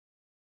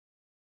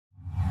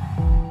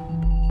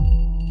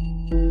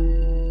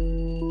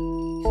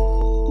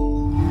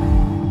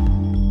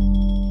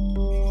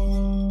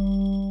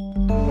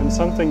when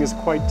something is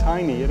quite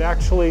tiny, it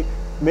actually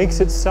makes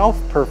itself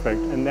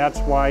perfect, and that's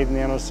why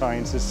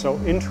nanoscience is so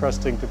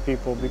interesting to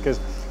people, because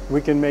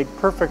we can make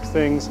perfect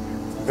things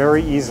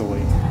very easily.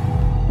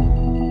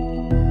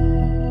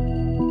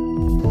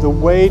 The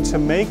way to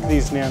make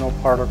these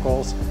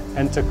nanoparticles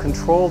and to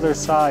control their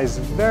size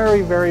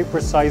very, very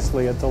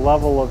precisely at the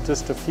level of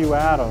just a few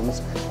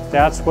atoms,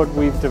 that's what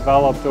we've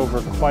developed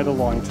over quite a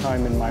long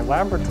time in my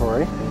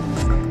laboratory.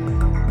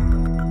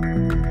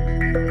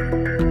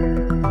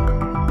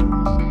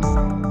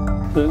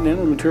 The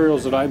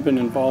nanomaterials that I've been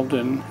involved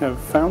in have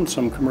found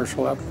some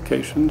commercial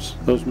applications.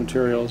 Those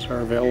materials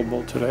are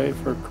available today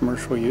for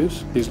commercial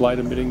use. These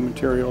light-emitting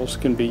materials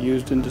can be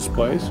used in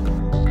displays.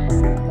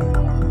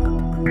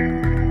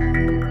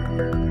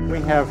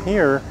 We have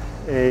here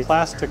a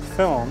plastic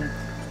film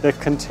that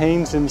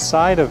contains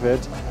inside of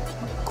it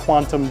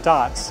quantum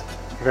dots,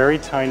 very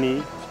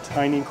tiny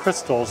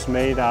crystals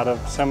made out of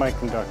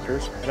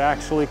semiconductors. It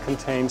actually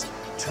contains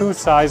two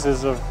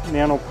sizes of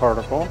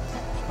nanoparticle.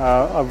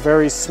 A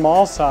very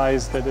small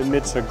size that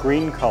emits a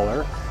green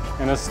color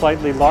and a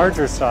slightly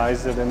larger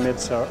size that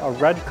emits a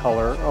red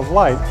color of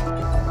light.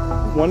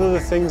 One of the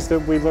things that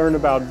we learn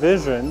about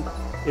vision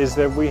is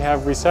that we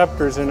have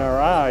receptors in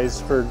our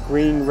eyes for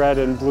green, red,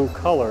 and blue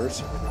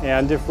colors.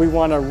 And if we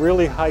want a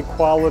really high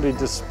quality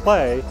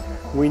display,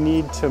 we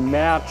need to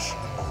match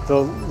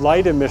the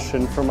light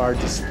emission from our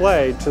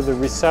display to the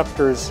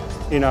receptors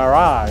in our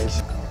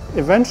eyes.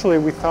 Eventually,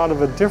 we thought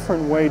of a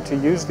different way to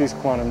use these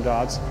quantum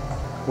dots.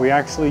 We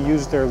actually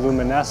use their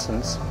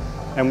luminescence,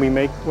 and we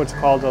make what's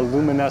called a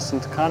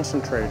luminescent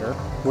concentrator,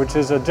 which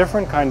is a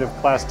different kind of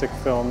plastic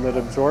film that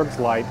absorbs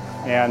light,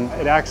 and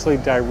it actually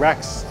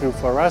directs through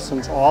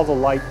fluorescence all the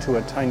light to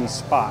a tiny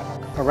spot.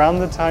 Around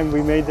the time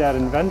we made that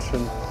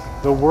invention,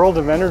 the world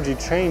of energy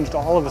changed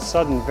all of a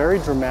sudden very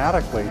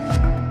dramatically.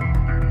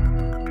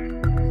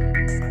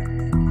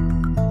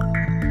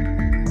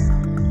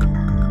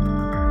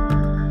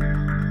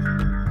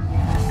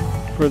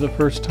 For the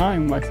first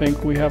time, I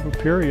think we have a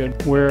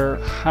period where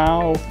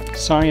how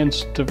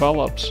science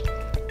develops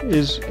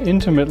is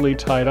intimately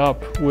tied up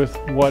with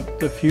what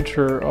the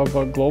future of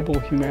a global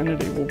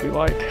humanity will be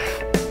like.